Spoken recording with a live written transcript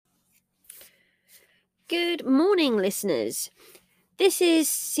Good morning, listeners. This is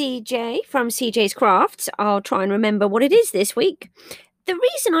CJ from CJ's Crafts. I'll try and remember what it is this week. The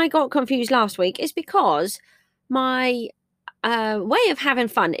reason I got confused last week is because my way of having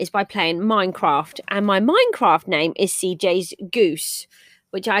fun is by playing Minecraft, and my Minecraft name is CJ's Goose,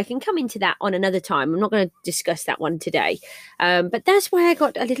 which I can come into that on another time. I'm not going to discuss that one today, but that's why I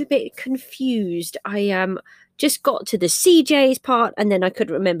got a little bit confused. I just got to the CJ's part, and then I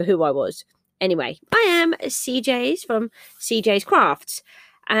couldn't remember who I was. Anyway, I am CJ's from CJ's Crafts,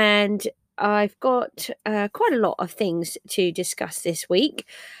 and I've got quite a lot of things to discuss this week.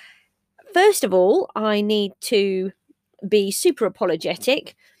 First of all, I need to be super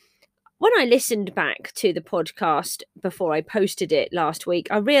apologetic. When I listened back to the podcast before I posted it last week,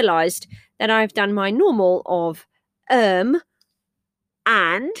 I realised that I've done my normal of and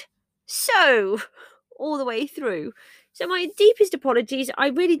so all the way through. So my deepest apologies. I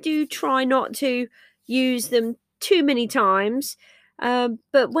really do try not to use them too many times.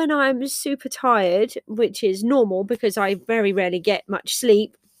 But when I'm super tired, which is normal because I very rarely get much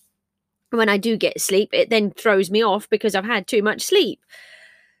sleep, when I do get sleep, it then throws me off because I've had too much sleep.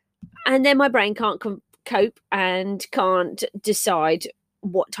 And then my brain can't cope and can't decide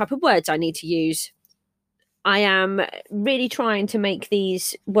what type of words I need to use. I am really trying to make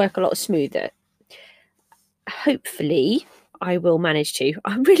these work a lot smoother. Hopefully, I will manage to.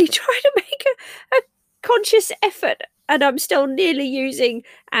 I'm really trying to make a conscious effort, and I'm still nearly using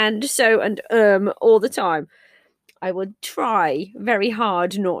and so and all the time. I would try very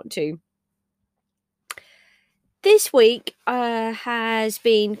hard not to. This week has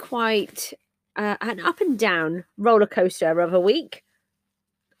been quite an up and down roller coaster of a week,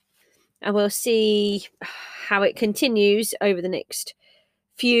 and we'll see how it continues over the next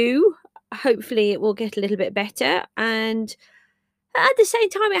few. Hopefully it will get a little bit better, and at the same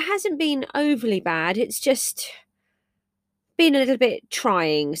time it hasn't been overly bad. It's just been a little bit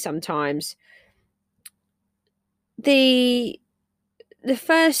trying sometimes. The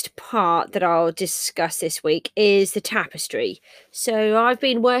first part that I'll discuss this week is the tapestry. So I've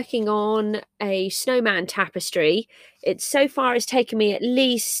been working on a snowman tapestry. It so far has taken me at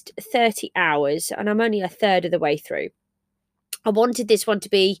least 30 hours, and I'm only a third of the way through. I wanted this one to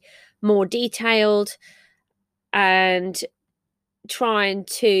be more detailed and trying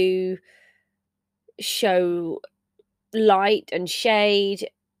to show light and shade.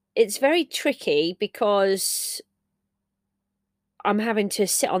 It's very tricky because I'm having to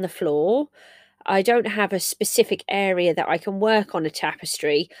sit on the floor. I don't have a specific area that I can work on a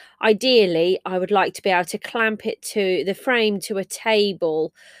tapestry. Ideally, I would like to be able to clamp it to the frame to a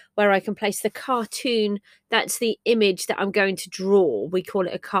table where I can place the cartoon. That's the image that I'm going to draw. We call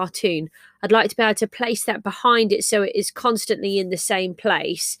it a cartoon. I'd like to be able to place that behind it so it is constantly in the same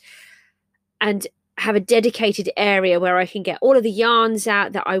place, and have a dedicated area where I can get all of the yarns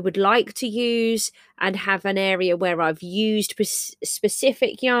out that I would like to use, and have an area where I've used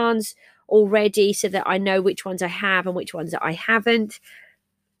specific yarns already so that I know which ones I have and which ones that I haven't.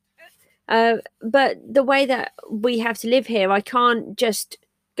 But the way that we have to live here, I can't just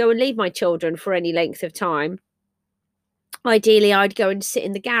go and leave my children for any length of time. Ideally, I'd go and sit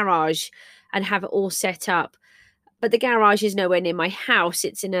in the garage and have it all set up. But the garage is nowhere near my house.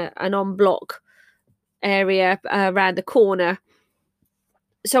 It's in an en-bloc area around the corner.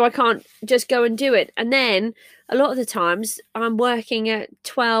 So I can't just go and do it. And then a lot of the times I'm working at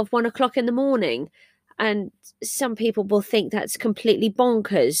 12, 1 o'clock in the morning. And some people will think that's completely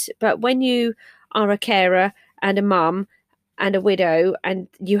bonkers. But when you are a carer and a mum and a widow and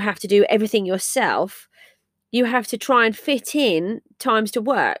you have to do everything yourself, you have to try and fit in times to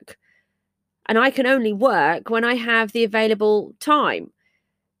work. And I can only work when I have the available time.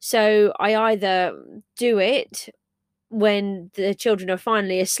 So I either do it when the children are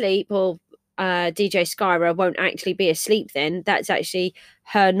finally asleep, or DJ Skyra won't actually be asleep then. That's actually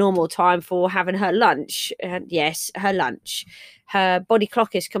her normal time for having her lunch. Yes, her lunch. Her body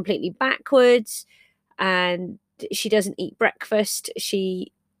clock is completely backwards and she doesn't eat breakfast.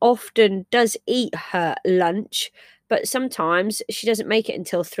 She often does eat her lunch, but sometimes she doesn't make it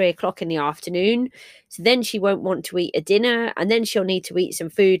until 3 o'clock in the afternoon. So then she won't want to eat a dinner, and then she'll need to eat some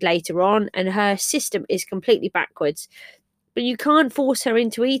food later on, and her system is completely backwards. But you can't force her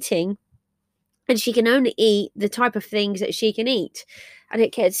into eating, and she can only eat the type of things that she can eat. And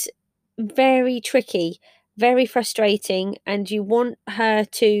it gets very tricky, very frustrating, and you want her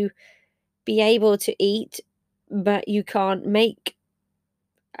to be able to eat, but you can't make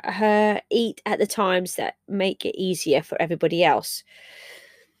her eat at the times that make it easier for everybody else.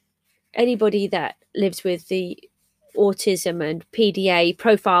 Anybody that lives with the autism and PDA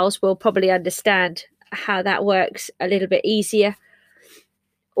profiles will probably understand how that works a little bit easier.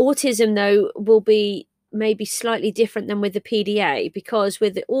 Autism, though, will be maybe slightly different than with the PDA, because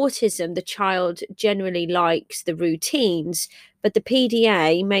with the autism, the child generally likes the routines, but the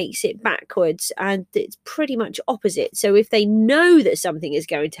PDA makes it backwards and it's pretty much opposite. So if they know that something is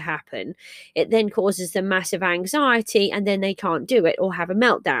going to happen, it then causes them massive anxiety and then they can't do it or have a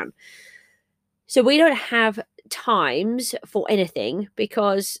meltdown. So we don't have times for anything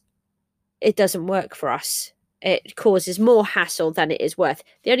because it doesn't work for us. It causes more hassle than it is worth.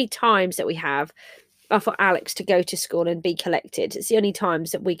 The only times that we have are for Alex to go to school and be collected. It's the only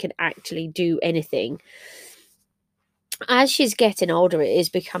times that we can actually do anything. As she's getting older, it is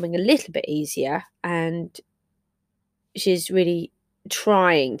becoming a little bit easier, and she's really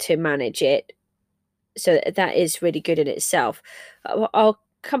trying to manage it. So that is really good in itself. I'll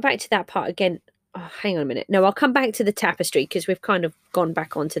come back to that part again. Oh, hang on a minute. No, I'll come back to the tapestry because we've kind of gone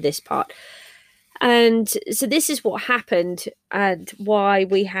back onto this part. And so this is what happened and why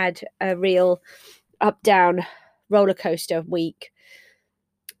we had a real up-down roller coaster week.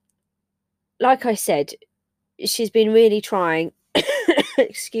 Like I said, she's been really trying,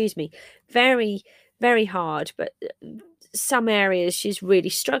 excuse me, very, very hard, but some areas she's really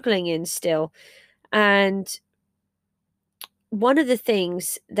struggling in still. And one of the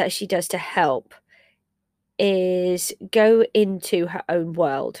things that she does to help is go into her own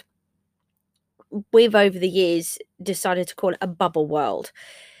world. We've over the years decided to call it a bubble world.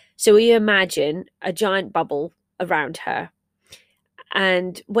 So you imagine a giant bubble around her.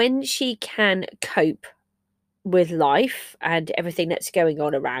 And when she can cope with life and everything that's going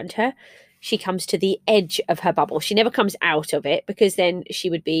on around her, she comes to the edge of her bubble. She never comes out of it, because then she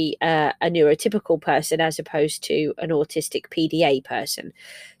would be a neurotypical person as opposed to an autistic PDA person.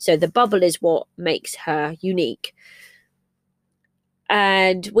 So the bubble is what makes her unique.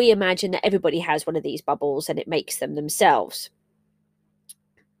 And we imagine that everybody has one of these bubbles and it makes them themselves.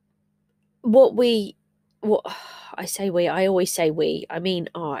 What I say we, I always say we, I mean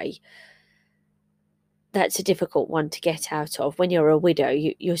I. That's a difficult one to get out of. When you're a widow,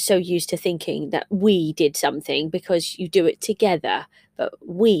 you're so used to thinking that we did something because you do it together, but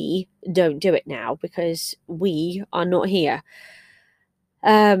we don't do it now because we are not here.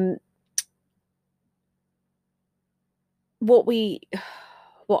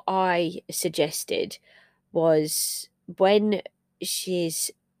 What I suggested was, when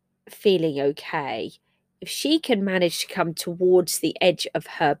she's feeling okay, if she can manage to come towards the edge of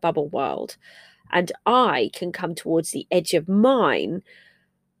her bubble world and I can come towards the edge of mine,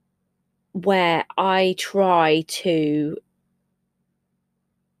 where I try to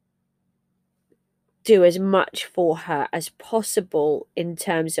do as much for her as possible in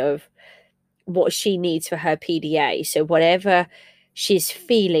terms of what she needs for her PDA. So whatever she's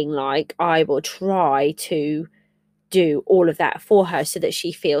feeling like, I will try to do all of that for her so that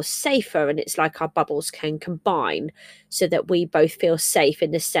she feels safer, and it's like our bubbles can combine so that we both feel safe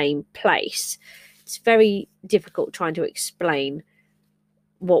in the same place. It's very difficult trying to explain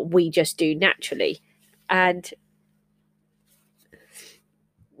what we just do naturally. And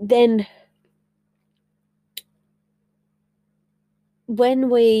then when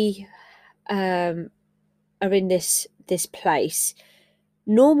we are in this place,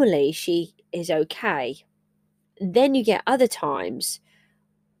 normally she is okay. Then you get other times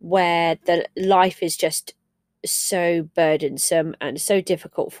where the life is just so burdensome and so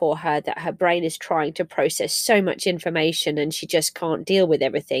difficult for her that her brain is trying to process so much information and she just can't deal with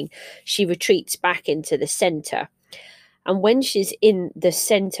everything. She retreats back into the center. And when she's in the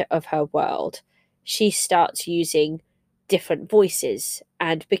center of her world, she starts using different voices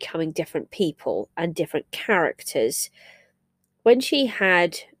and becoming different people and different characters. When she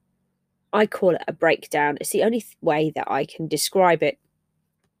had, I call it a breakdown, it's the only way that I can describe it.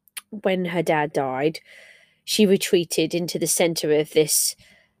 When her dad died, she retreated into the center of this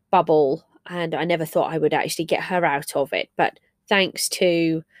bubble, and I never thought I would actually get her out of it. But thanks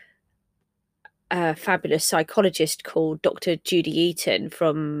to a fabulous psychologist called Dr. Judy Eaton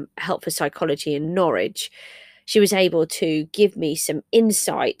from Help for Psychology in Norwich, she was able to give me some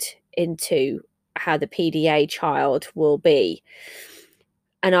insight into how the PDA child will be.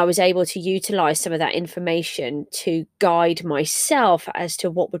 And I was able to utilize some of that information to guide myself as to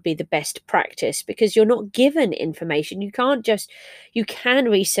what would be the best practice, because you're not given information. You can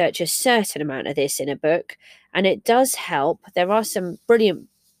research a certain amount of this in a book, and it does help. There are some brilliant,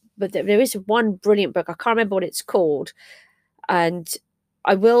 but there is one brilliant book. I can't remember what it's called, and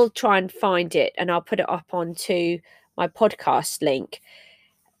I will try and find it and I'll put it up onto my podcast link.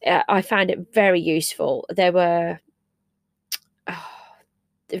 I found it very useful.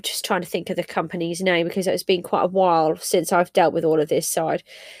 just trying to think of the company's name because it's been quite a while since I've dealt with all of this side.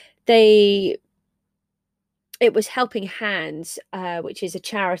 It was Helping Hands, which is a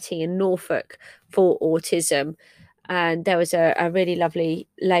charity in Norfolk for autism. And there was a really lovely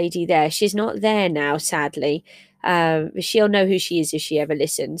lady there. She's not there now, sadly. She'll know who she is if she ever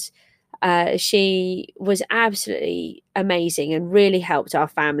listens. She was absolutely amazing and really helped our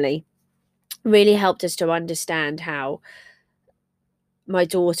family, really helped us to understand how my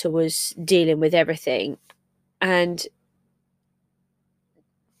daughter was dealing with everything. And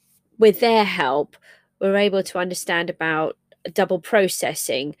with their help, we're able to understand about double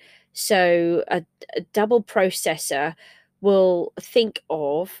processing. So a double processor will think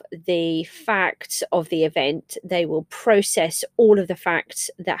of the facts of the event. They will process all of the facts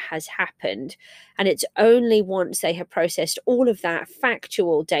that has happened. And it's only once they have processed all of that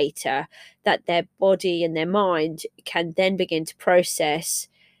factual data that their body and their mind can then begin to process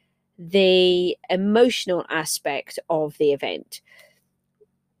the emotional aspect of the event.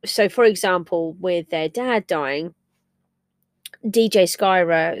 So, for example, with their dad dying, DJ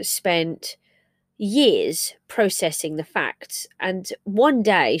Skyra spent years processing the facts. And one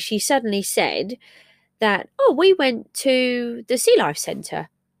day she suddenly said that, oh, we went to the Sea Life Centre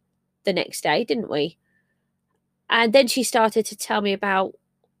the next day, didn't we? And then she started to tell me about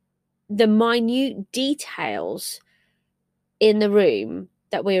the minute details in the room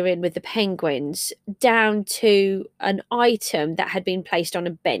that we were in with the penguins, down to an item that had been placed on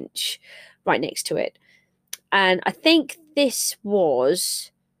a bench right next to it. And I think this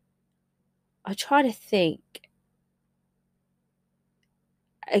was, I try to think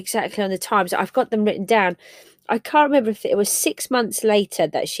exactly on the times. I've got them written down. I can't remember if it was 6 months later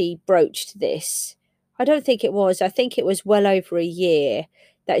that she broached this. I don't think it was. I think it was well over a year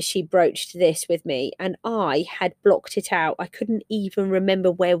that she broached this with me, and I had blocked it out. I couldn't even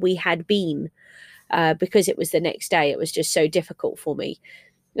remember where we had been because it was the next day. It was just so difficult for me.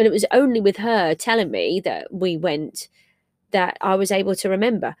 And it was only with her telling me that we went that I was able to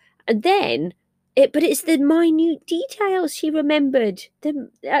remember. And then but it's the minute details she remembered,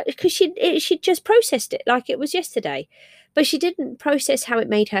 because she'd just processed it like it was yesterday, but she didn't process how it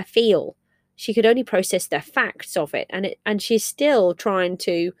made her feel. She could only process the facts of it, and she's still trying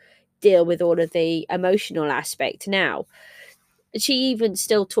to deal with all of the emotional aspect now. She even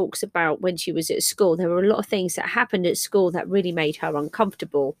still talks about when she was at school. There were a lot of things that happened at school that really made her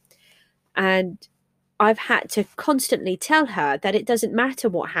uncomfortable, and I've had to constantly tell her that it doesn't matter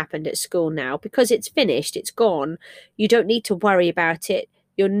what happened at school now because it's finished, it's gone. You don't need to worry about it.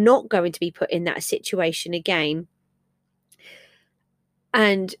 You're not going to be put in that situation again.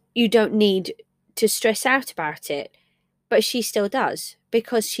 And you don't need to stress out about it. But she still does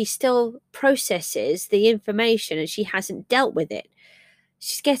because she still processes the information and she hasn't dealt with it.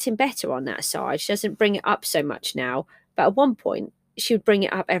 She's getting better on that side. She doesn't bring it up so much now. But at one point, she would bring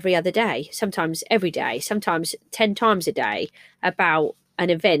it up every other day, sometimes every day, sometimes 10 times a day about an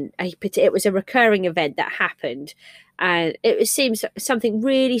event. It was a recurring event that happened. And it seems something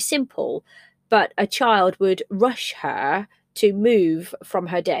really simple, but a child would rush her to move from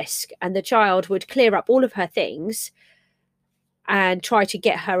her desk, and the child would clear up all of her things and try to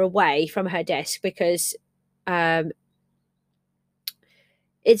get her away from her desk because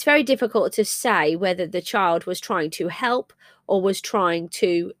it's very difficult to say whether the child was trying to help or was trying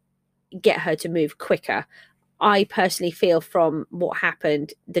to get her to move quicker. I personally feel from what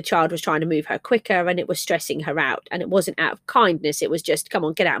happened, the child was trying to move her quicker and it was stressing her out. And it wasn't out of kindness. It was just, come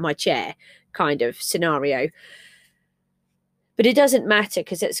on, get out of my chair kind of scenario. But it doesn't matter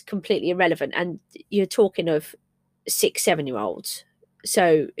because it's completely irrelevant. And you're talking of 6, 7-year-olds.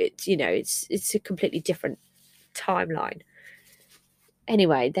 So it's a completely different timeline.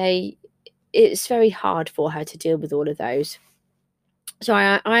 Anyway, it's very hard for her to deal with all of those. So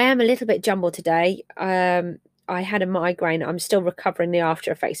I am a little bit jumbled today. I had a migraine. I'm still recovering the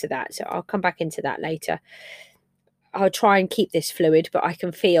after effects of that. So I'll come back into that later. I'll try and keep this fluid, but I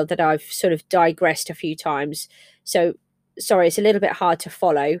can feel that I've sort of digressed a few times. So sorry, it's a little bit hard to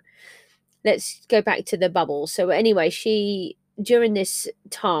follow. Let's go back to the bubble. So anyway, during this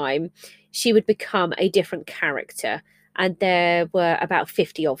time, she would become a different character. And there were about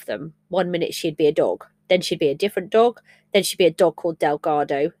 50 of them. 1 minute she'd be a dog. Then she'd be a different dog. Then she'd be a dog called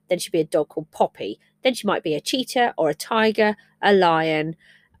Delgado. Then she'd be a dog called Poppy. Then she might be a cheetah or a tiger, a lion,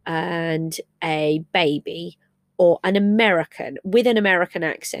 and a baby, or an American with an American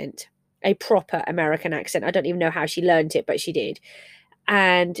accent, a proper American accent. I don't even know how she learned it, but she did.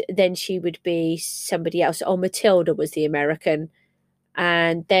 And then she would be somebody else. Oh, Matilda was the American.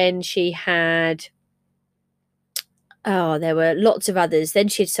 And then she had Oh, there were lots of others. Then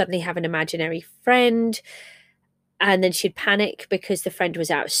she'd suddenly have an imaginary friend, and then she'd panic because the friend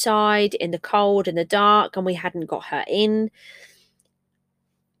was outside in the cold and the dark and we hadn't got her in.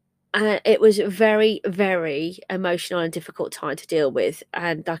 It was a very, very emotional and difficult time to deal with.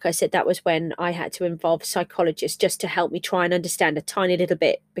 And like I said, that was when I had to involve a psychologist just to help me try and understand a tiny little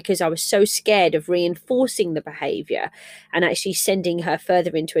bit, because I was so scared of reinforcing the behavior and actually sending her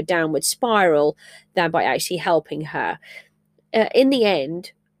further into a downward spiral than by actually helping her. In the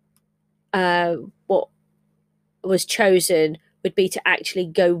end, what was chosen would be to actually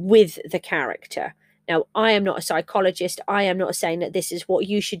go with the character. Now, I am not a psychologist. I am not saying that this is what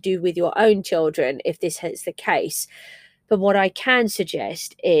you should do with your own children if this is the case. But what I can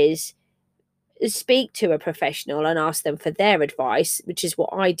suggest is speak to a professional and ask them for their advice, which is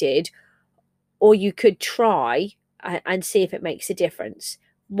what I did. Or you could try and see if it makes a difference.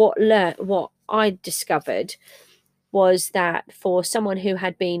 What I discovered was that for someone who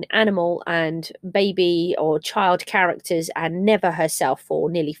had been animal and baby or child characters and never herself for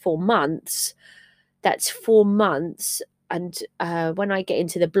nearly 4 months, that's 4 months. And when I get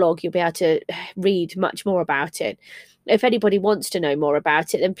into the blog, you'll be able to read much more about it. If anybody wants to know more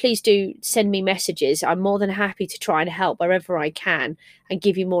about it, then please do send me messages. I'm more than happy to try and help wherever I can and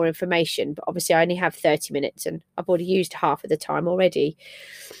give you more information. But obviously, I only have 30 minutes and I've already used half of the time already.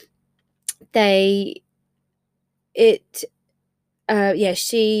 What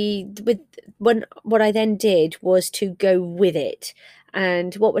I then did was to go with it.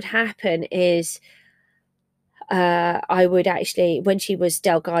 And what would happen is I would actually, when she was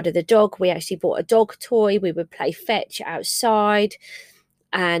Delgado the dog, we actually bought a dog toy. We would play fetch outside.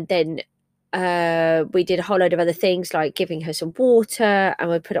 And then we did a whole load of other things like giving her some water, and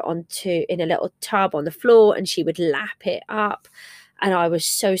we'd put it in a little tub on the floor and she would lap it up. And I was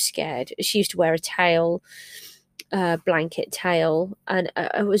so scared. She used to wear a tail. Blanket tail, and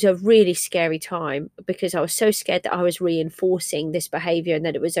it was a really scary time because I was so scared that I was reinforcing this behavior and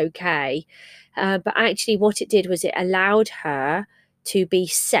that it was okay. But actually what it did was it allowed her to be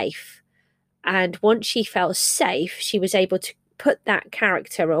safe, and once she felt safe, she was able to put that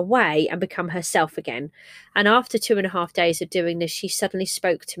character away and become herself again. And after 2.5 days of doing this, she suddenly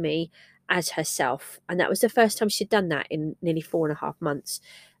spoke to me as herself, and that was the first time she'd done that in nearly 4.5 months.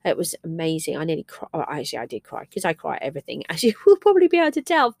 It was amazing. I nearly cried. Oh, actually, I did cry because I cry at everything, as you will probably be able to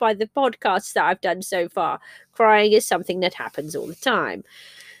tell by the podcasts that I've done so far. Crying is something that happens all the time.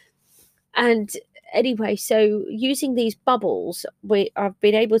 And anyway, so using these bubbles, I've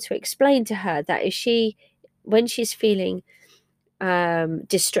been able to explain to her that when she's feeling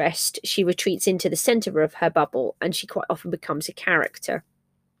distressed, she retreats into the center of her bubble and she quite often becomes a character.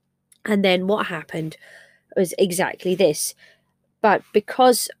 And then what happened was exactly this. But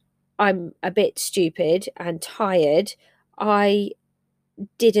because I'm a bit stupid and tired, I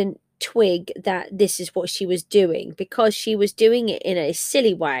didn't twig that this is what she was doing, because she was doing it in a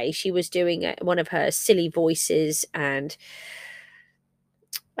silly way. She was doing it, one of her silly voices, and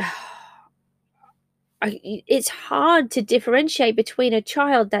it's hard to differentiate between a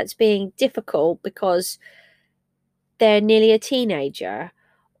child that's being difficult because they're nearly a teenager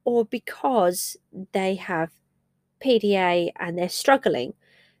or because they have PDA and they're struggling.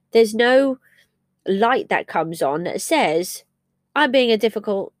 There's no light that comes on that says I'm being a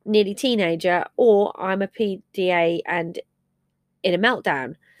difficult nearly teenager or I'm a PDA and in a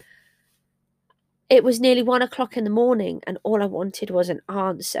meltdown. It was nearly 1 o'clock in the morning and all I wanted was an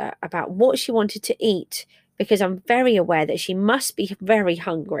answer about what she wanted to eat, because I'm very aware that she must be very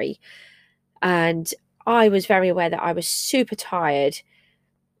hungry, and I was very aware that I was super tired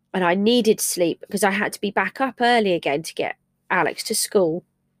and I needed sleep because I had to be back up early again to get Alex to school.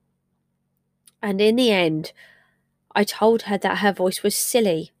 And in the end, I told her that her voice was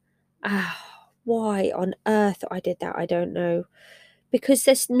silly. Why on earth I did that, I don't know. Because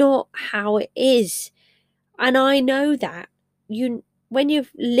that's not how it is. And I know that. When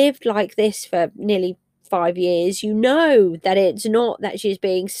you've lived like this for nearly 5 years, you know that it's not that she's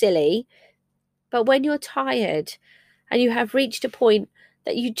being silly. But when you're tired and you have reached a point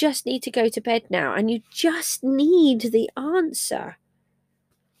that you just need to go to bed now and you just need the answer.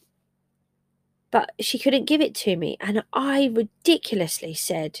 But she couldn't give it to me, and I ridiculously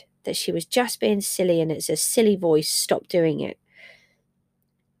said that she was just being silly and it's a silly voice, stop doing it.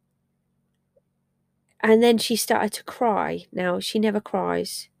 And then she started to cry. Now, she never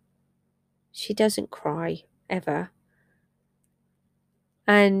cries. She doesn't cry, ever.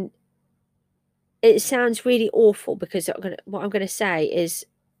 And it sounds really awful because what I'm going to say is,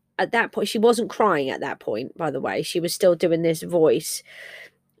 at that point, she wasn't crying at that point, by the way. She was still doing this voice.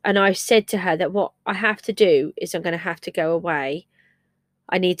 And I said to her that what I have to do is I'm going to have to go away.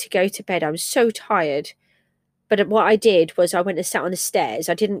 I need to go to bed. I'm so tired. But what I did was I went and sat on the stairs.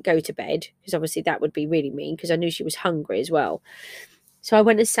 I didn't go to bed because obviously that would be really mean because I knew she was hungry as well. So I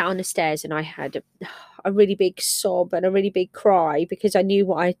went and sat on the stairs and I had a really big sob and a really big cry because I knew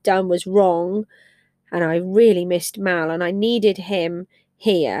what I'd done was wrong and I really missed Mal and I needed him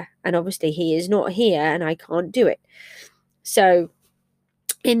here. And obviously he is not here and I can't do it. So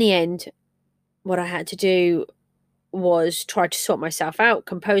in the end, what I had to do was try to sort myself out,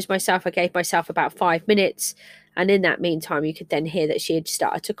 compose myself. I gave myself about 5 minutes. And in that meantime, you could then hear that she had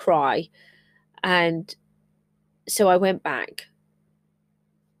started to cry. And so I went back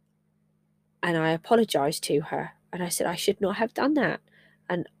and I apologized to her. And I said, I should not have done that.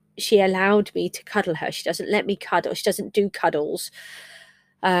 And she allowed me to cuddle her. She doesn't let me cuddle. She doesn't do cuddles.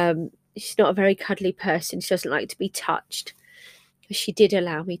 She's not a very cuddly person. She doesn't like to be touched. She did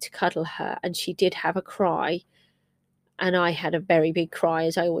allow me to cuddle her and she did have a cry. And I had a very big cry,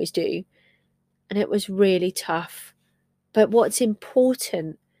 as I always do. And it was really tough. But what's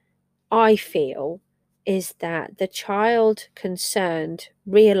important, I feel, is that the child concerned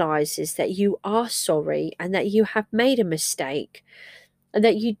realizes that you are sorry and that you have made a mistake and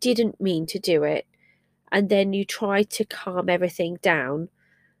that you didn't mean to do it. And then you try to calm everything down.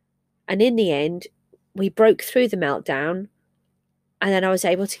 And in the end, we broke through the meltdown. And then I was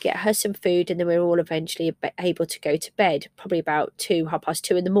able to get her some food, and then we were all eventually able to go to bed, probably about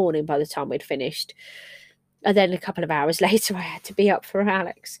 2:30 in the morning by the time we'd finished. And then a couple of hours later, I had to be up for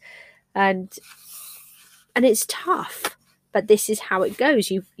Alex. And it's tough, but this is how it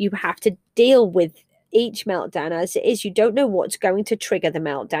goes. You have to deal with each meltdown as it is. You don't know what's going to trigger the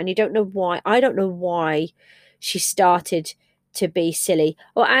meltdown. You don't know why. I don't know why she started to be silly.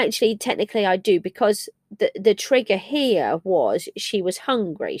 Or actually, technically, I do, because the trigger here was she was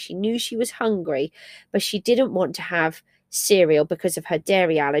hungry. She knew she was hungry, but she didn't want to have cereal because of her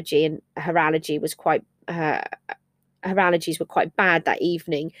dairy allergy, and her allergy was quite her allergies were quite bad that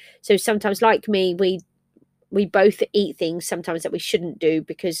evening. So sometimes, like me, we both eat things sometimes that we shouldn't do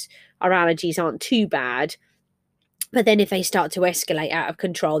because our allergies aren't too bad. But then if they start to escalate out of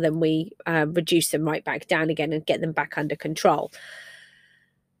control, then we reduce them right back down again and get them back under control.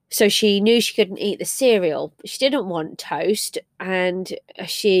 So she knew she couldn't eat the cereal. She didn't want toast, and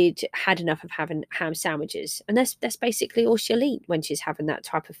she'd had enough of having ham sandwiches. And that's basically all she'll eat when she's having that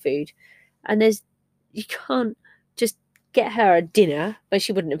type of food. And you can't just get her a dinner, but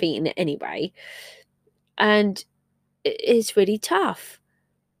she wouldn't have eaten it anyway. And it's really tough.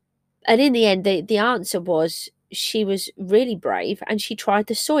 And in the end, the answer was she was really brave and she tried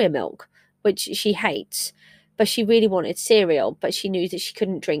the soya milk, which she hates. But she really wanted cereal, but she knew that she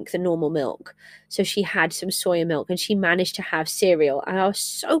couldn't drink the normal milk. So she had some soya milk and she managed to have cereal. And I was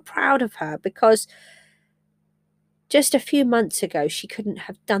so proud of her because just a few months ago, she couldn't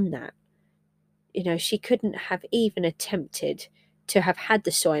have done that. You know, she couldn't have even attempted to have had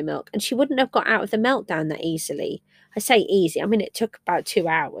the soy milk, and she wouldn't have got out of the meltdown that easily. I say easy. I mean, it took about 2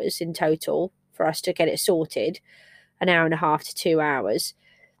 hours in total for us to get it sorted, 1.5 to 2 hours.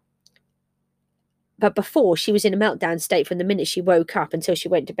 But before, she was in a meltdown state from the minute she woke up until she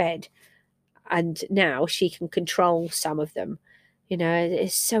went to bed. And now she can control some of them. You know,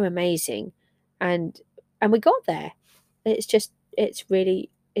 it's so amazing. And we got there. It's really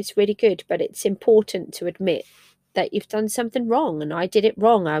good. But it's important to admit that you've done something wrong. And I did it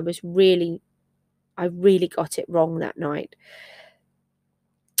wrong. I really got it wrong that night.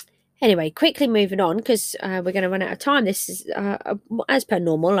 Anyway, quickly moving on, because we're going to run out of time. This is, as per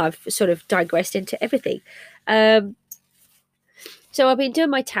normal, I've sort of digressed into everything. So I've been doing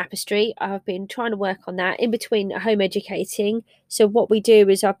my tapestry. I've been trying to work on that in between home educating. So what we do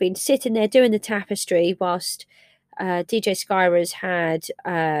is I've been sitting there doing the tapestry whilst DJ Skyra's had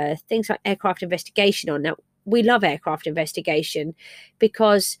things like aircraft investigation on. Now, we love aircraft investigation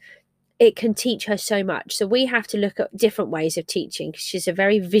because it can teach her so much. So we have to look at different ways of teaching. She's a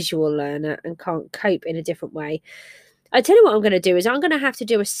very visual learner and can't cope in a different way. I tell you what I'm going to do is I'm going to have to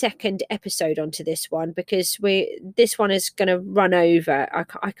do a second episode onto this one because this one is going to run over.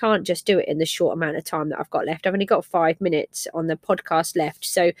 I can't just do it in the short amount of time that I've got left. I've only got 5 minutes on the podcast left.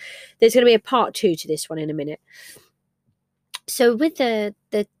 So there's going to be a part 2 to this one in a minute. So with the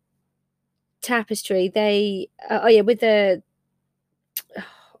tapestry,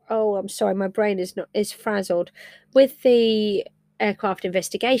 I'm sorry, my brain is frazzled. With the aircraft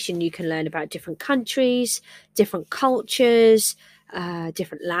investigation, you can learn about different countries, different cultures,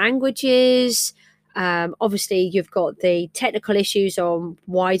 different languages. Obviously, you've got the technical issues on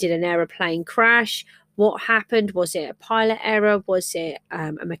why did an aeroplane crash? What happened? Was it a pilot error? Was it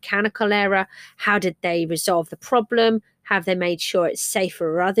a mechanical error? How did they resolve the problem? Have they made sure it's safe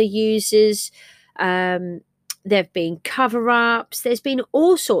for other users? There have been cover-ups. There's been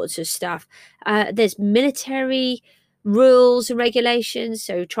all sorts of stuff. There's military rules and regulations.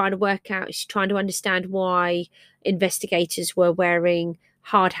 So trying to understand why investigators were wearing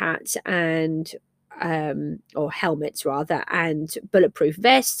hard hats and or helmets rather, and bulletproof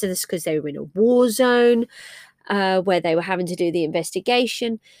vests. So this because they were in a war zone where they were having to do the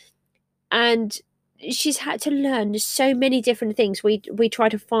investigation. And she's had to learn so many different things. We try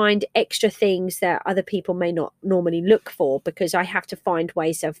to find extra things that other people may not normally look for, because I have to find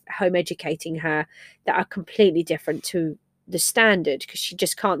ways of home educating her that are completely different to the standard, because she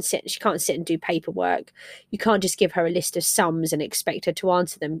can't sit and do paperwork. You can't just give her a list of sums and expect her to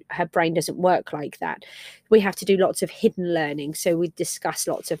answer them. Her brain doesn't work like that. We have to do lots of hidden learning, so we discuss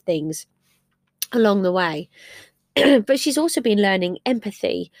lots of things along the way. But she's also been learning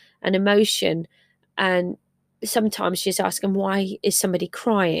empathy and emotion, and sometimes she's asking, why is somebody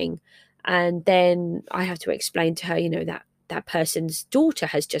crying? And then I have to explain to her, that person's daughter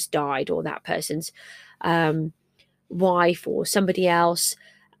has just died, or that person's wife, or somebody else.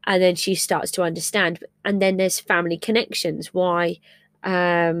 And then she starts to understand. And then there's family connections. Why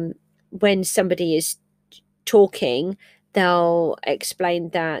when somebody is talking, they'll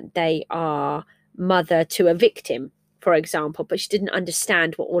explain that they are mother to a victim, for example, but she didn't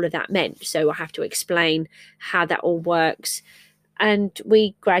understand what all of that meant. So I have to explain how that all works. And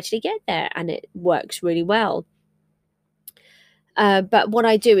we gradually get there, and it works really well. But what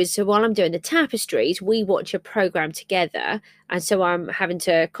I do is, so while I'm doing the tapestries, we watch a program together. And so I'm having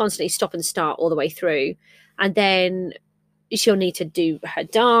to constantly stop and start all the way through. And then she'll need to do her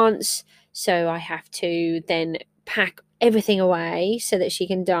dance. So I have to then pack everything away so that she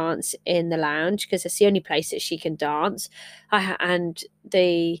can dance in the lounge, because it's the only place that she can dance. And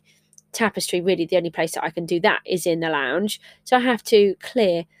the tapestry, really the only place that I can do that is in the lounge. So I have to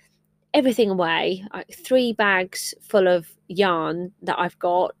clear everything away, like 3 bags full of yarn that I've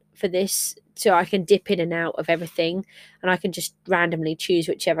got for this, so I can dip in and out of everything, and I can just randomly choose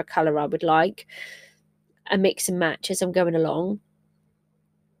whichever colour I would like and mix and match as I'm going along.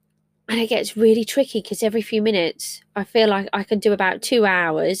 And it gets really tricky, because every few minutes I feel like I can do about 2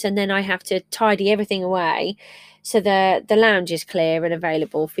 hours, and then I have to tidy everything away so the lounge is clear and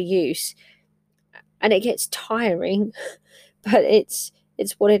available for use. And it gets tiring, but it's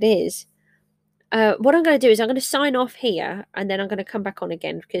what it is. What I'm going to do is I'm going to sign off here, and then I'm going to come back on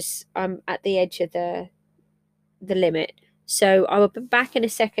again, because I'm at the edge of the limit. So I will be back in a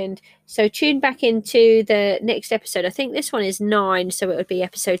second. So tune back into the next episode. I think this one is 9, so it would be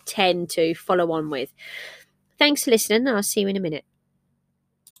episode 10 to follow on with. Thanks for listening, and I'll see you in a minute.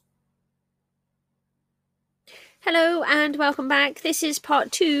 Hello and welcome back. This is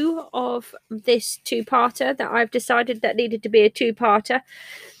part 2 of this 2-parter that I've decided that needed to be a 2-parter.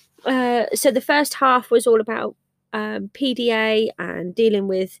 So the first half was all about PDA and dealing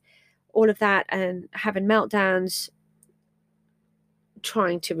with all of that and having meltdowns,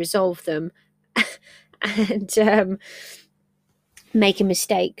 trying to resolve them, and making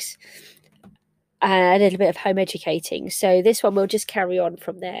mistakes, a little bit of home educating. So this one we'll just carry on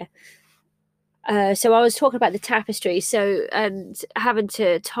from there. So I was talking about the tapestry, and having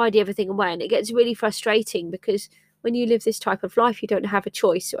to tidy everything away, and it gets really frustrating, because when you live this type of life, you don't have a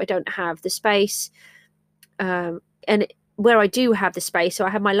choice. So I don't have the space, and where I do have the space, so I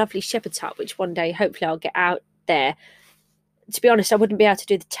have my lovely shepherd's hut, which one day hopefully I'll get out there. To be honest, I wouldn't be able to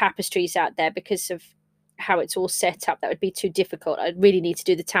do the tapestries out there because of how it's all set up. That would be too difficult. I'd really need to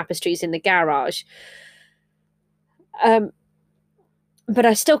do the tapestries in the garage. But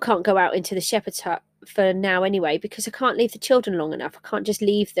I still can't go out into the shepherd's hut for now anyway, because I can't leave the children long enough. I can't just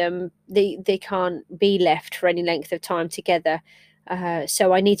leave them. They can't be left for any length of time together.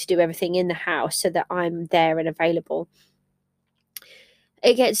 So I need to do everything in the house so that I'm there and available.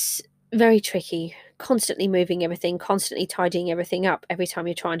 It gets very tricky, constantly moving everything, constantly tidying everything up every time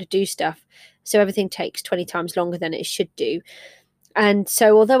you're trying to do stuff. So everything takes 20 times longer than it should do. And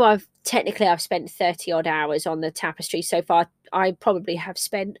so although I've spent 30 odd hours on the tapestry so far, I probably have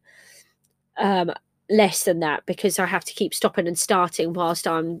spent less than that, because I have to keep stopping and starting whilst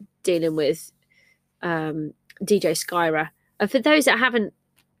I'm dealing with DJ Skyra. And for those that haven't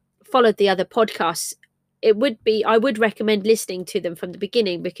followed the other podcasts, I would recommend listening to them from the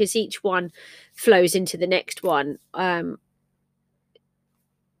beginning, because each one flows into the next one. I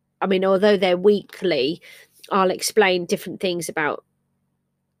mean, although they're weekly, I'll explain different things about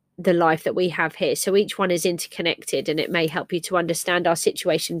the life that we have here. So each one is interconnected, and it may help you to understand our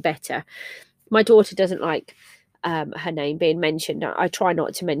situation better. My daughter doesn't like her name being mentioned. I try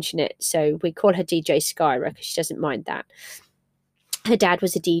not to mention it, so we call her DJ Skyra because she doesn't mind that. Her dad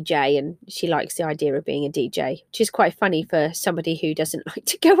was a DJ and she likes the idea of being a DJ, which is quite funny for somebody who doesn't like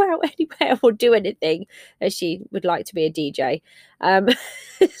to go out anywhere or do anything, as she would like to be a DJ.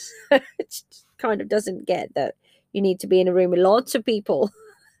 It kind of doesn't get that you need to be in a room with lots of people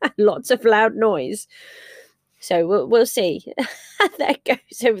and lots of loud noise. So we'll see how that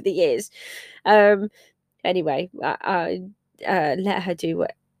goes over the years. Anyway, I let her do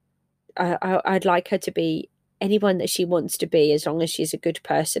what I'd like her to be anyone that she wants to be, as long as she's a good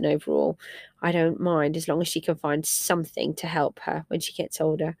person overall. I don't mind, as long as she can find something to help her when she gets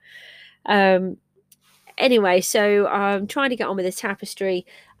older. Anyway, so I'm trying to get on with the tapestry,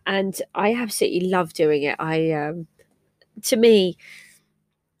 and I absolutely love doing it. To me,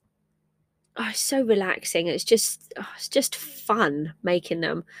 it's so relaxing. It's just fun making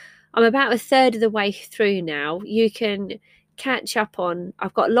them. I'm about a third of the way through now. You can catch up on,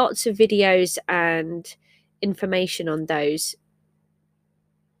 I've got lots of videos and information on those,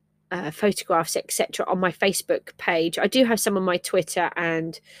 photographs, etc., on my Facebook page. I do have some on my Twitter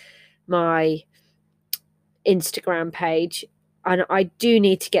and my Instagram page, and I do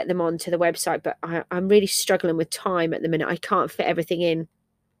need to get them onto the website, but I'm really struggling with time at the minute. I can't fit everything in.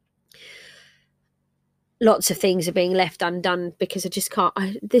 Lots of things are being left undone because I just can't.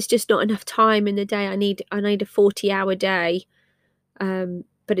 There's just not enough time in the day. I need a 40-hour day,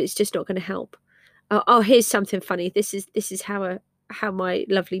 but it's just not going to help. Oh, here's something funny. This is how my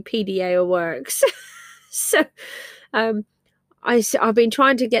lovely PDA works. So, I've been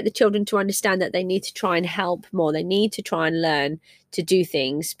trying to get the children to understand that they need to try and help more. They need to try and learn to do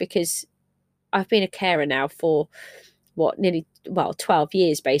things, because I've been a carer now for 12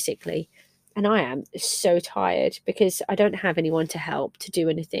 years basically. And I am so tired because I don't have anyone to help to do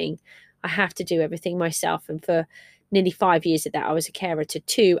anything. I have to do everything myself. And for nearly 5 years of that, I was a carer to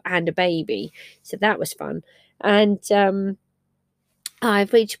 2 and a baby. So that was fun. And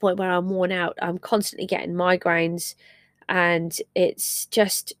I've reached a point where I'm worn out. I'm constantly getting migraines, and it's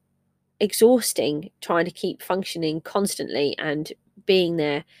just exhausting trying to keep functioning constantly and being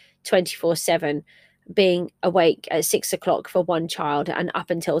there 24/7, being awake at 6 o'clock for one child and up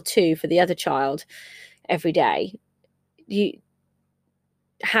until 2 for the other child every day. You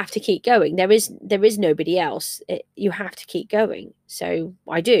have to keep going. There is nobody else. You have to keep going. So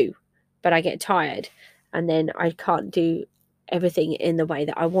I do, but I get tired, and then I can't do everything in the way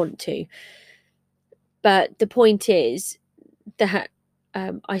that I want to. But the point is that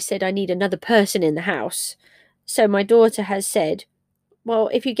I said I need another person in the house. So my daughter has said, well,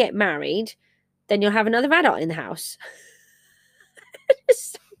 if you get married, then you'll have another adult in the house.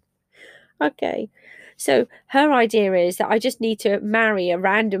 Okay. So her idea is that I just need to marry a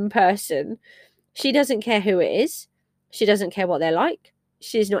random person. She doesn't care who it is. She doesn't care what they're like.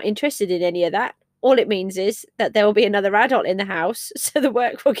 She's not interested in any of that. All it means is that there will be another adult in the house, so the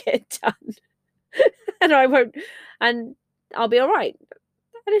work will get done. And I'll be all right.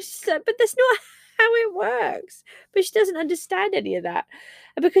 And it's just like, but that's not how it works. But she doesn't understand any of that.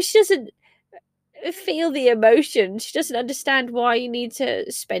 And because she doesn't feel the emotion, she doesn't understand why you need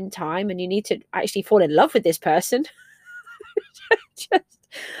to spend time and you need to actually fall in love with this person. Just,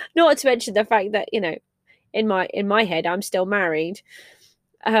 not to mention the fact that, in my head, I'm still married.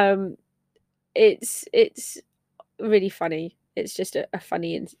 It's really funny. It's just a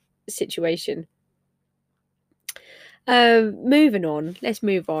funny situation. Moving on. Let's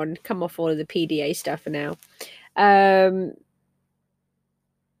move on. Come off all of the PDA stuff for now.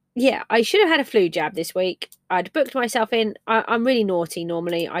 Yeah, I should have had a flu jab this week. I'd booked myself in. I'm really naughty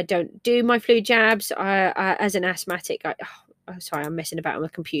normally. I don't do my flu jabs. As an asthmatic, sorry, I'm messing about on my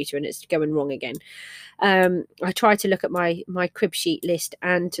computer and it's going wrong again. I try to look at my crib sheet list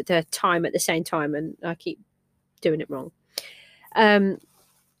and the time at the same time, and I keep doing it wrong.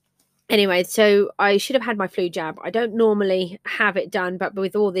 Anyway, so I should have had my flu jab. I don't normally have it done, but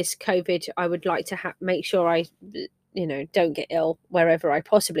with all this COVID, I would like to make sure I don't get ill wherever I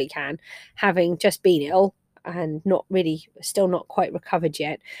possibly can, having just been ill and still not quite recovered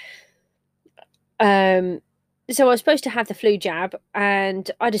yet. So I was supposed to have the flu jab,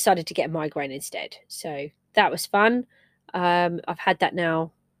 and I decided to get a migraine instead. So that was fun. I've had that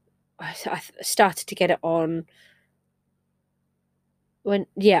now. I started to get it on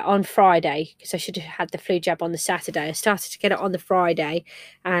Friday, because I should have had the flu jab on the Saturday. I started to get it on the Friday,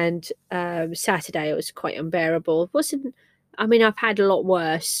 and Saturday it was quite unbearable. I've had a lot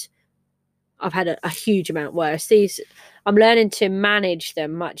worse. I've had a huge amount worse. I'm learning to manage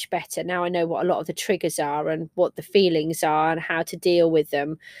them much better. Now I know what a lot of the triggers are and what the feelings are and how to deal with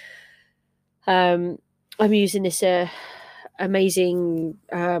them. I'm using this amazing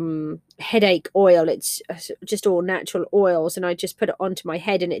headache oil. It's just all natural oils, and I just put it onto my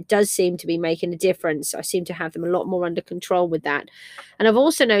head, and it does seem to be making a difference. I seem to have them a lot more under control with that. And I've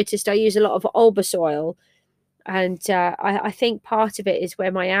also noticed I use a lot of Olbus oil, and I think part of it is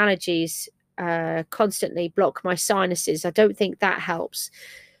where my allergies constantly block my sinuses. I don't think that helps.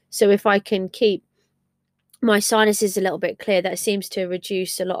 So if I can keep my sinuses a little bit clear, that seems to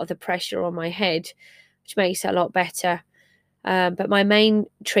reduce a lot of the pressure on my head, which makes it a lot better. But my main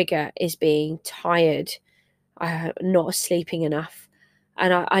trigger is being tired, not sleeping enough.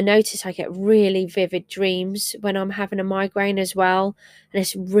 And I notice I get really vivid dreams when I'm having a migraine as well. And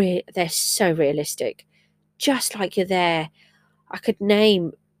they're so realistic. Just like you're there. I could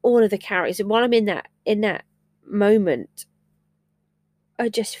name all of the characters. And while I'm in that moment,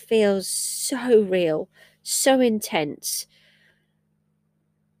 it just feels so real, so intense.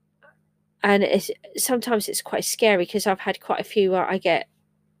 And sometimes it's quite scary because I've had quite a few where I get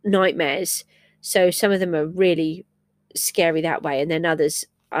nightmares. So some of them are really scary that way, and then others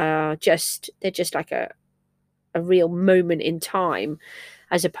are they're just like a real moment in time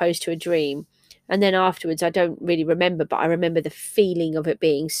as opposed to a dream. And then afterwards I don't really remember, but I remember the feeling of it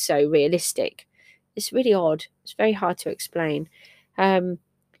being so realistic. It's really odd. It's very hard to explain.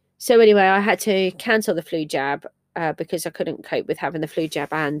 So anyway, I had to cancel the flu jab because I couldn't cope with having the flu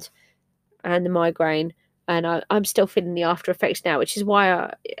jab and the migraine, and I'm still feeling the after effects now, which is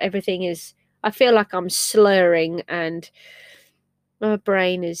why everything is. I feel like I'm slurring, and my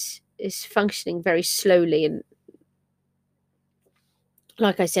brain is functioning very slowly, and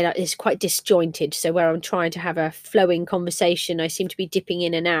like I said, it's quite disjointed. So where I'm trying to have a flowing conversation, I seem to be dipping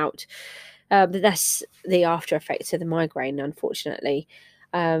in and out. But that's the after effects of the migraine, unfortunately.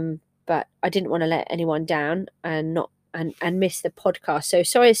 But I didn't want to let anyone down and not and miss the podcast. So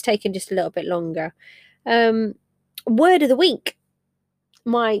sorry it's taken just a little bit longer. Word of the week.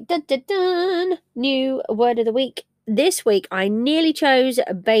 My new word of the week. This week I nearly chose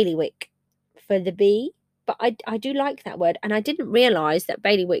bailiwick for the B, but I do like that word, and I didn't realise that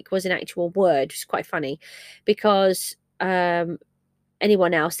bailiwick was an actual word, which is quite funny, because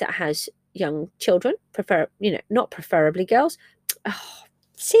anyone else that has young children, not preferably girls. Oh,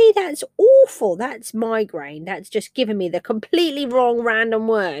 see, that's awful. That's migraine. That's just given me the completely wrong random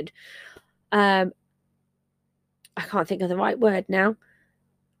word. I can't think of the right word now.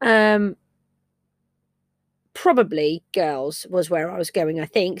 Probably girls was where I was going, I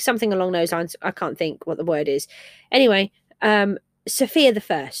think. Something along those lines. I can't think what the word is. Anyway, Sophia the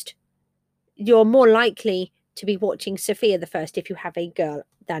First. You're more likely to be watching Sophia the First if you have a girl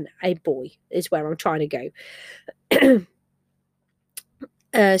than a boy, is where I'm trying to go.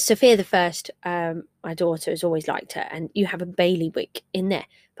 Sophia the First, my daughter has always liked her, and you have a bailiwick in there.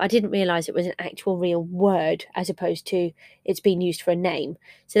 But I didn't realise it was an actual real word as opposed to it's been used for a name.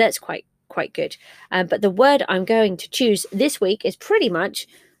 So that's quite good. But the word I'm going to choose this week is pretty much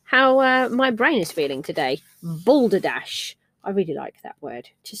how my brain is feeling today. Balderdash. I really like that word.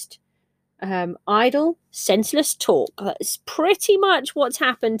 Just idle, senseless talk. That's pretty much what's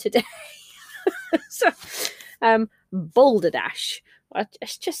happened today. So, balderdash.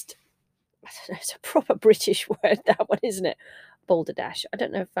 It's just, it's a proper British word, that one, isn't it? Balderdash. I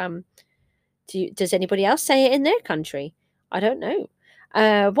don't know if does anybody else say it in their country? I don't know.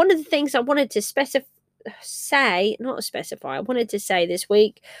 One of the things I wanted to I wanted to say this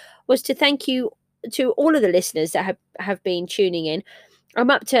week was to thank you to all of the listeners that have been tuning in. I'm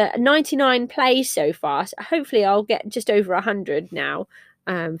up to 99 plays so far. So hopefully I'll get just over 100 now.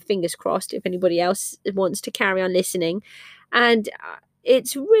 Fingers crossed if anybody else wants to carry on listening. And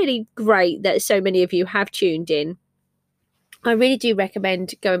it's really great that so many of you have tuned in. I really do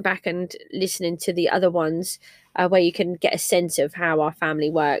recommend going back and listening to the other ones where you can get a sense of how our family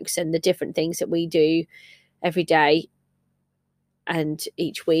works and the different things that we do every day and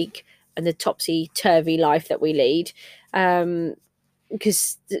each week, and the topsy-turvy life that we lead.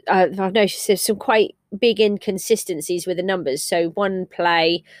 Because I've noticed there's some quite big inconsistencies with the numbers. So one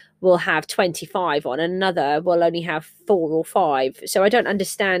play will have 25 on, another will only have 4 or 5. So I don't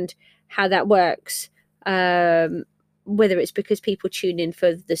understand how that works. Whether it's because people tune in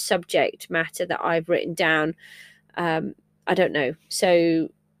for the subject matter that I've written down. I don't know. So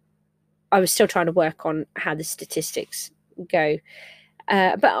I was still trying to work on how the statistics go.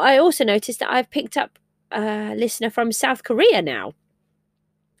 But I also noticed that I've picked up a listener from South Korea now.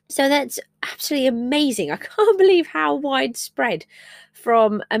 So that's absolutely amazing. I can't believe how widespread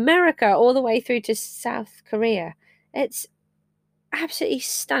from America all the way through to South Korea. It's absolutely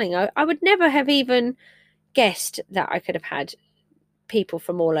stunning. I would never have even guessed that I could have had people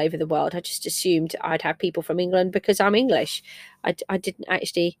from all over the world. I just assumed I'd have people from England because I'm English. I didn't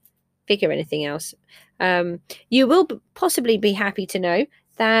actually figure anything else. You will possibly be happy to know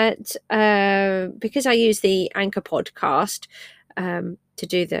that because I use the Anchor podcast to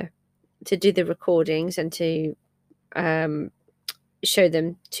do the recordings and to show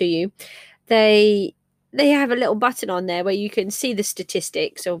them to you, they have a little button on there where you can see the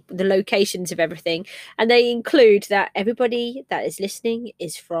statistics or the locations of everything, and they include that everybody that is listening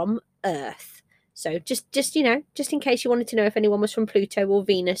is from Earth. So just in case you wanted to know if anyone was from Pluto or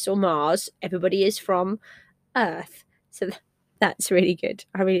Venus or Mars, everybody is from Earth. So that's really good.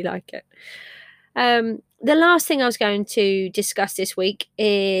 I really like it. The last thing I was going to discuss this week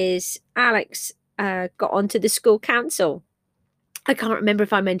is Alex got onto the school council. I can't remember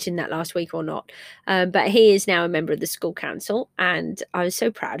if I mentioned that last week or not, but he is now a member of the school council, and I was so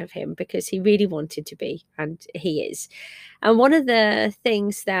proud of him because he really wanted to be, and he is. And one of the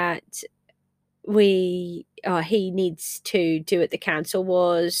things that he needs to do at the council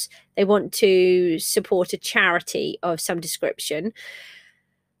was they want to support a charity of some description.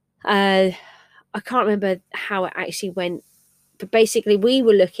 I can't remember how it actually went. But basically, we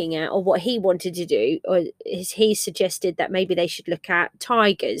were looking at, or what he wanted to do, or is he suggested that maybe they should look at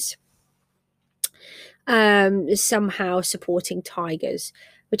tigers, somehow supporting tigers,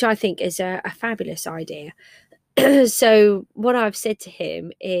 which I think is a fabulous idea. So what I've said to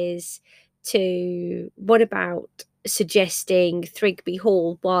him is what about suggesting Thrigby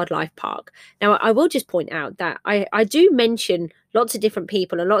Hall Wildlife Park? Now, I will just point out that I do mention lots of different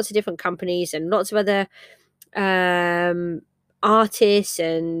people and lots of different companies and lots of other artists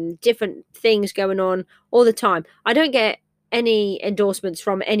and different things going on all the time. I don't get any endorsements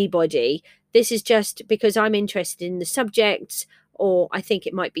from anybody. This is just because I'm interested in the subjects, or I think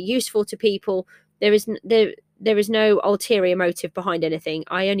it might be useful to people. There is no ulterior motive behind anything.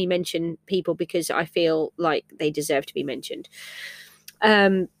 I only mention people because I feel like they deserve to be mentioned.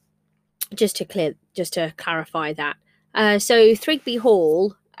 Just to clarify that. So Thrigby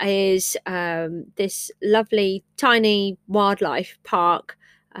Hall is this lovely tiny wildlife park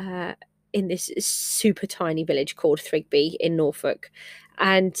in this super tiny village called Thrigby in Norfolk,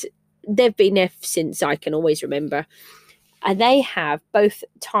 and they've been there since I can always remember. And they have both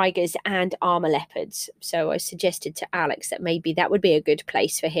tigers and armor leopards. So I suggested to Alex that maybe that would be a good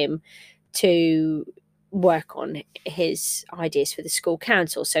place for him to work on his ideas for the school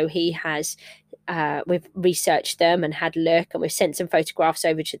council. So he has we've researched them and had a look, and we've sent some photographs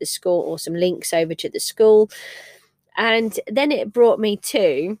over to the school, or some links over to the school. And then it brought me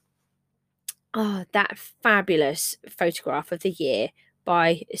to that fabulous photograph of the year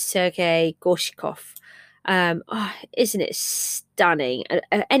by Sergei Gorshkov. Isn't it stunning?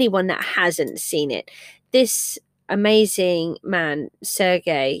 Anyone that hasn't seen it, this amazing man,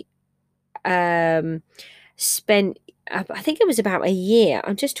 Sergei, spent, I think it was about a year.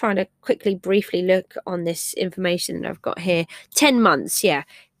 I'm just trying to briefly look on this information that I've got here. 10 months, yeah.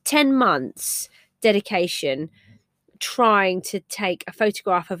 10 months dedication trying to take a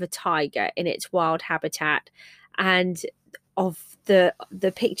photograph of a tiger in its wild habitat, and of the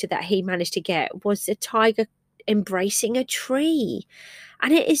picture that he managed to get was the tiger embracing a tree,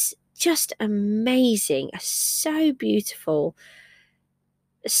 and it is just amazing, so beautiful,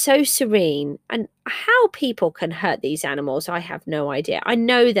 so serene. And how people can hurt these animals, I have no idea. I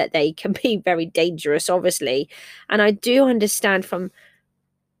know that they can be very dangerous, obviously, and I do understand from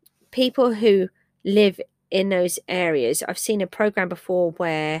people who live in those areas. I've seen a program before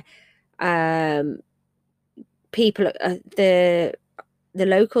where people, the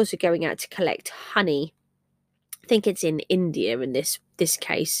locals are going out to collect honey. I think it's in India in this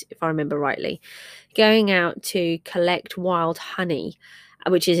case, if I remember rightly, going out to collect wild honey,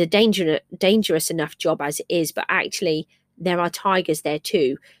 which is a dangerous enough job as it is, but actually there are tigers there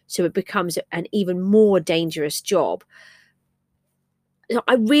too, so it becomes an even more dangerous job.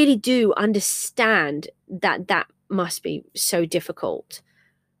 I really do understand that must be so difficult,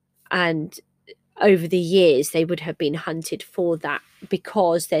 and over the years they would have been hunted for that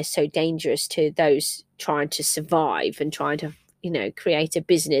because they're so dangerous to those trying to survive and trying to create a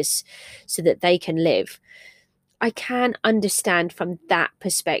business so that they can live. I can understand from that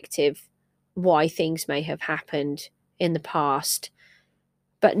perspective why things may have happened in the past,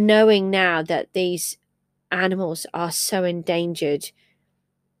 but knowing now that these animals are so endangered,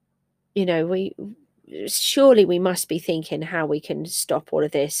 we must be thinking how we can stop all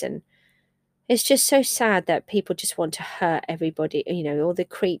of this. And it's just so sad that people just want to hurt everybody, all the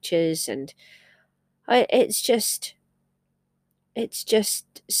creatures, and it's just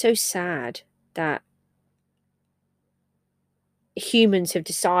so sad that humans have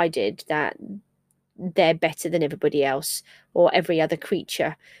decided that they're better than everybody else or every other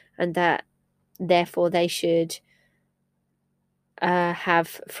creature, and that therefore they should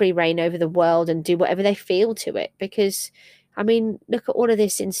have free reign over the world and do whatever they feel to it. Because, I mean, look at all of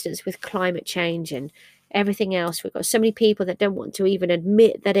this instance with climate change and everything else. We've got so many people that don't want to even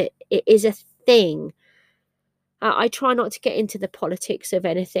admit that it is a thing. I try not to get into the politics of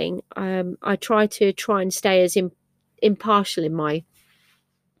anything. I try and stay as impartial in my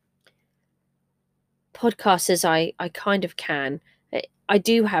podcast as I kind of can. I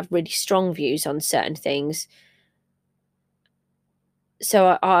do have really strong views on certain things,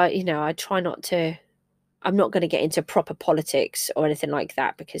 so I try not to. I'm not going to get into proper politics or anything like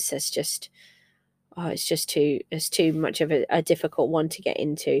that, because there's just it's too much of a difficult one to get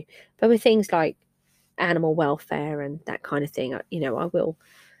into. But with things like animal welfare and that kind of thing, I will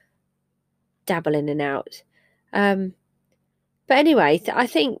dabble in and out. But anyway, I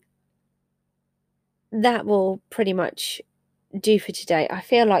think that will pretty much do for today. I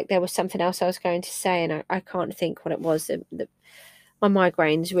feel like there was something else I was going to say, and I can't think what it was. My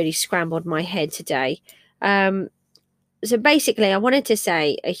migraines really scrambled my head today. So basically, I wanted to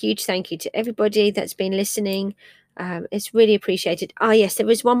say a huge thank you to everybody that's been listening. It's really appreciated. Ah, yes, there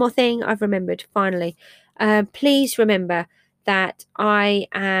was one more thing I've remembered finally. Please remember that I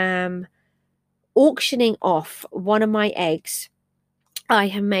am auctioning off one of my eggs. I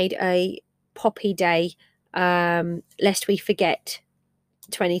have made a Poppy Day, lest we forget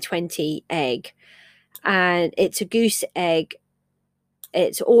 2020 egg, and it's a goose egg.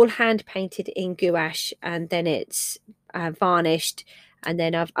 It's all hand painted in gouache, and then it's varnished, and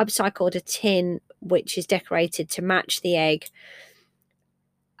then I've upcycled a tin which is decorated to match the egg,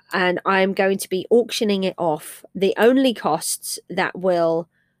 and I'm going to be auctioning it off. The only costs that will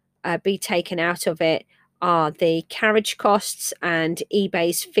be taken out of it are the carriage costs and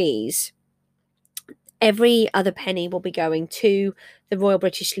eBay's fees. Every other penny will be going to the Royal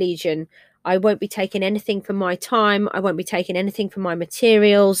British Legion. I won't be taking anything from my time. I won't be taking anything from my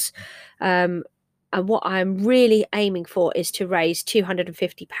materials. And what I'm really aiming for is to raise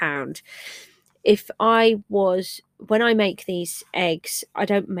 £250. When I make these eggs, I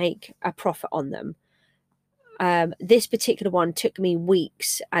don't make a profit on them. This particular one took me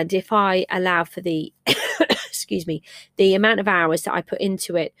weeks, and if I allow for the excuse me, the amount of hours that I put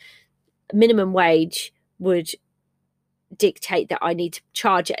into it, minimum wage would dictate that I need to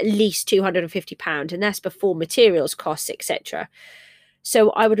charge at least £250, and that's before materials costs, etc.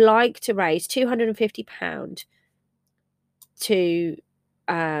 So I would like to raise £250 to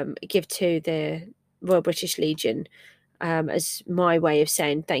give to the Royal British Legion, as my way of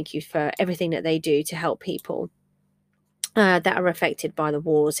saying thank you for everything that they do to help people that are affected by the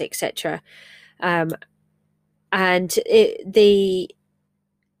wars, etc. And the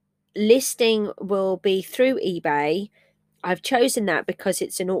listing will be through eBay. I've chosen that because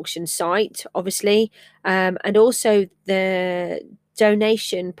it's an auction site, obviously, and also the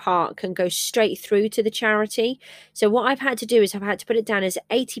donation part can go straight through to the charity. So what I've had to do is I've had to put it down as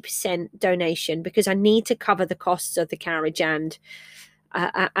 80% donation, because I need to cover the costs of the carriage and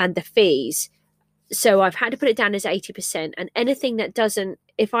the fees. So I've had to put it down as 80%, and anything that doesn't,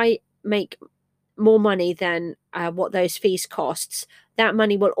 if I make more money than what those fees costs, that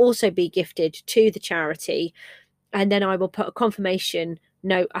money will also be gifted to the charity. And then I will put a confirmation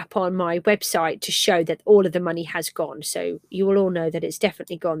note up on my website to show that all of the money has gone. So you will all know that it's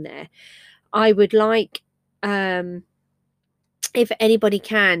definitely gone there. I would like, if anybody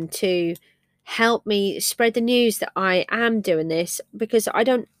can, to help me spread the news that I am doing this, because I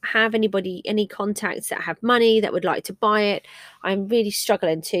don't have any contacts that have money that would like to buy it. I'm really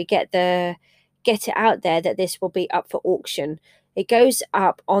struggling to get it out there that this will be up for auction. It goes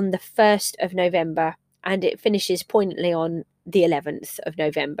up on the 1st of November. And it finishes poignantly on the 11th of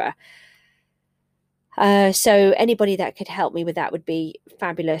November. So anybody that could help me with that would be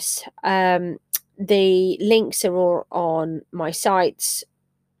fabulous. The links are all on my sites,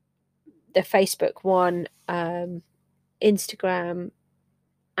 the Facebook one, Instagram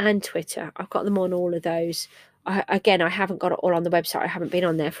and Twitter. I've got them on all of those. I haven't got it all on the website. I haven't been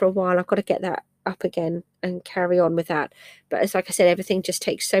on there for a while. I've got to get that up again and carry on with that. But it's like I said, everything just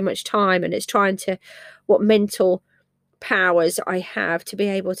takes so much time, and it's trying to what mental powers I have to be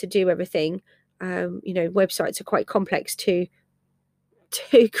able to do everything. Websites are quite complex to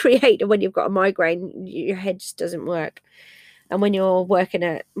create, and when you've got a migraine, your head just doesn't work. And when you're working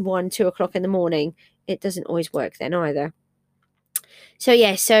at 1-2 o'clock in the morning, it doesn't always work then either. So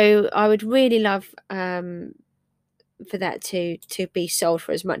yeah, so I would really love for that to be sold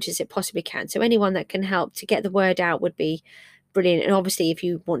for as much as it possibly can. So anyone that can help to get the word out would be brilliant. And obviously, if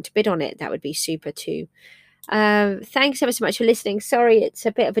you want to bid on it, that would be super too. Thanks ever so much for listening. Sorry, it's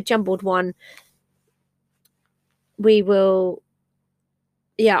a bit of a jumbled one. I'll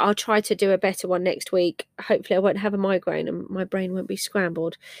try to do a better one next week. Hopefully I won't have a migraine and my brain won't be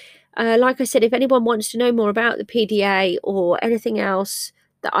scrambled. Like I said, if anyone wants to know more about the PDA or anything else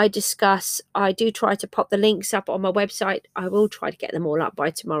that I discuss, I do try to pop the links up on my website. I will try to get them all up by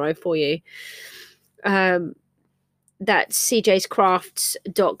tomorrow for you. That's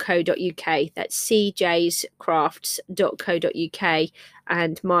cjscrafts.co.uk. That's cjscrafts.co.uk.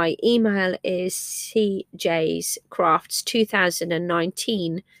 And my email is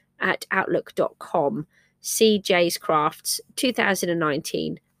cjscrafts2019 at outlook.com.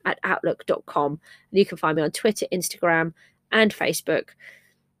 cjscrafts2019 at outlook.com. And you can find me on Twitter, Instagram, and Facebook.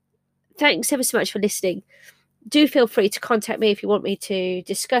 Thanks ever so much for listening. Do feel free to contact me if you want me to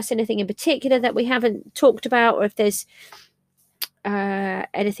discuss anything in particular that we haven't talked about, or if there's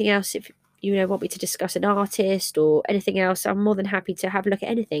anything else, if you want me to discuss an artist or anything else. I'm more than happy to have a look at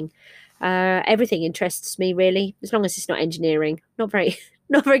anything. Everything interests me, really, as long as it's not engineering. Not very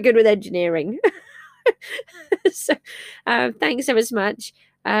good with engineering. So thanks ever so much,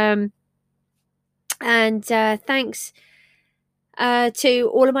 and thanks to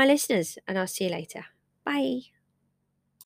all of my listeners, and I'll see you later. Bye.